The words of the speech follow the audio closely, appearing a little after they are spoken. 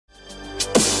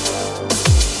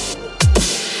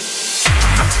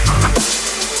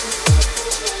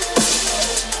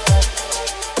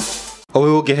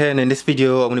OAWALKER here, and in this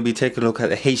video I'm going to be taking a look at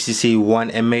the HTC One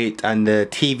M8 and the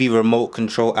TV remote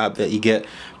control app that you get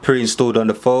pre-installed on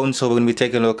the phone. So we're going to be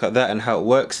taking a look at that and how it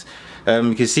works.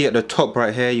 You can see at the top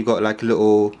right here you got like a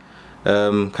little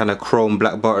kind of chrome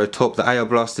black bar at the top. The IR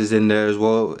blast is in there as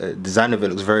well. Design of it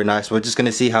looks very nice. We're just going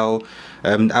to see how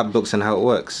the app looks and how it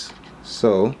works.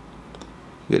 So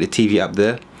you got the TV app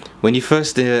there. When you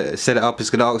first set it up, it's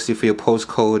going to ask you for your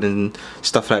postcode and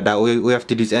stuff like that. All we have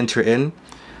to do is enter it in.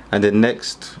 And then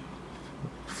next,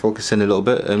 focus in a little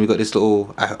bit, and we got this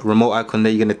little remote icon there.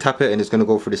 You're going to tap it and it's going to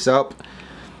go through this app.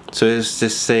 So it's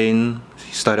just saying,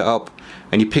 you start it up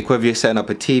and you pick whether you're setting up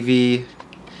a TV,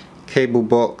 cable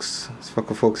box, if I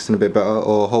can focus in a bit better,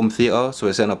 or home theater. So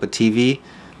we're setting up a TV.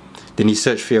 Then you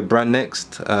search for your brand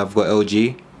next. I've got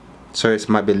LG. Sorry, it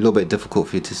might be a little bit difficult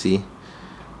for you to see.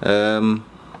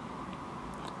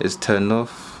 It's turned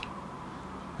off.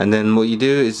 And then what you do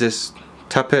is just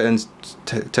tap it and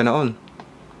turn it on.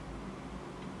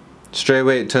 Straight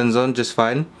away it turns on just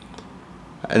fine,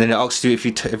 and then it asks you if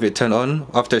it turned on.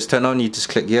 After it's turned on, you just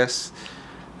click yes,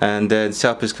 and then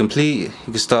setup is complete. You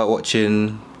can start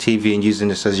watching TV and using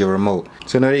this as your remote.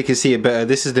 So now you can see it better.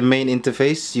 This is the main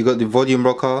interface. You got the volume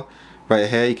rocker right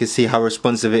here. You can see how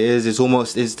responsive it is. It's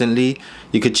almost instantly.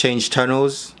 You could change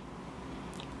channels.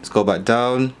 Let's go back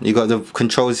down. You got the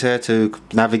controls here to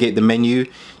navigate the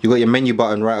menu. You got your menu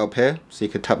button right up here, so you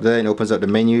can tap there and it opens up the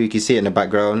menu. You can see it in the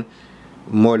background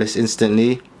more or less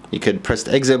instantly. You could press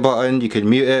the exit button, you could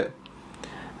mute it.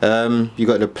 You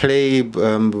got the play,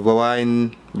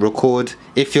 rewind, record.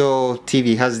 If your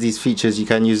TV has these features, you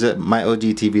can use it. My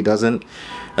LG TV doesn't.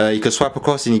 You can swipe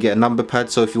across and you get a number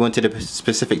pad, so if you wanted a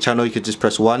specific channel, you could just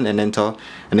press 1 and enter,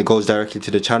 and it goes directly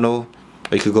to the channel.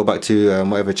 Or you could go back to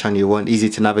whatever channel you want. Easy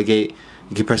to navigate.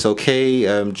 You can press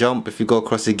OK, jump. If you go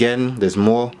across again, there's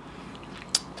more.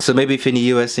 So maybe if you're in the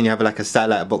US and you have like a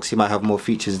satellite box, you might have more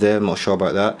features there. I'm not sure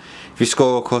about that. If you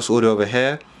scroll across all the way over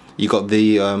here, you got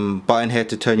the button here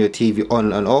to turn your TV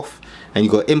on and off, and you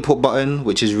got input button,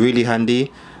 which is really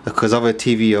handy because other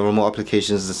TV or remote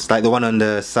applications, like the one on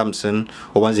the Samsung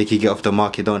or ones that you get off the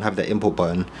market, don't have that input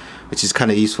button, which is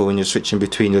kind of useful when you're switching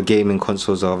between your gaming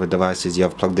consoles or other devices you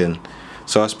have plugged in.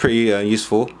 So that's pretty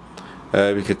useful.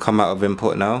 We could come out of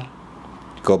input now,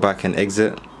 go back and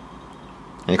exit,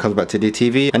 and it comes back to the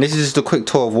TV. And this is just a quick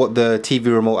tour of what the TV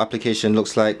remote application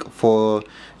looks like for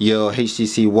your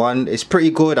HTC One. It's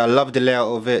pretty good. I love the layout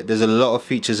of it. There's a lot of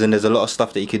features and there's a lot of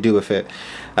stuff that you could do with it.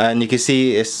 And you can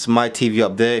see it's my TV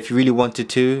up there. If you really wanted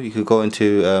to, you could go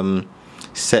into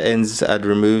settings, add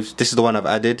remove. This is the one I've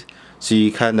added, so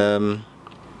you can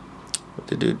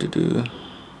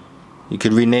you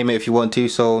could rename it if you want to.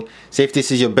 So say if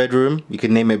this is your bedroom, you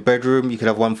could name it bedroom. You could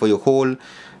have one for your hall,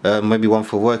 maybe one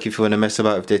for work if you want to mess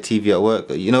about with their TV at work,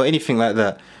 you know, anything like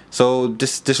that. So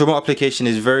this remote application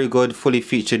is very good, fully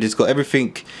featured. It's got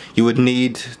everything you would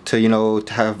need to, you know,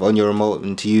 to have on your remote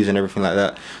and to use and everything like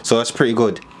that. So that's pretty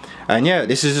good. And yeah,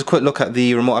 this is just a quick look at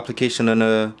the remote application on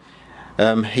a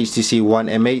HTC One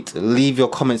M8. Leave your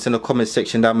comments in the comment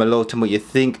section down below. Tell me what you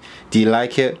think. Do you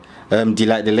like it? Do you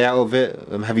like the layout of it?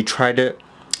 Have you tried it?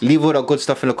 Leave all that good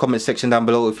stuff in the comment section down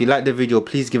below. If you like the video,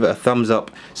 please give it a thumbs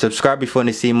up. Subscribe if you want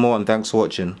to see more, and thanks for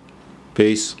watching.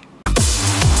 Peace.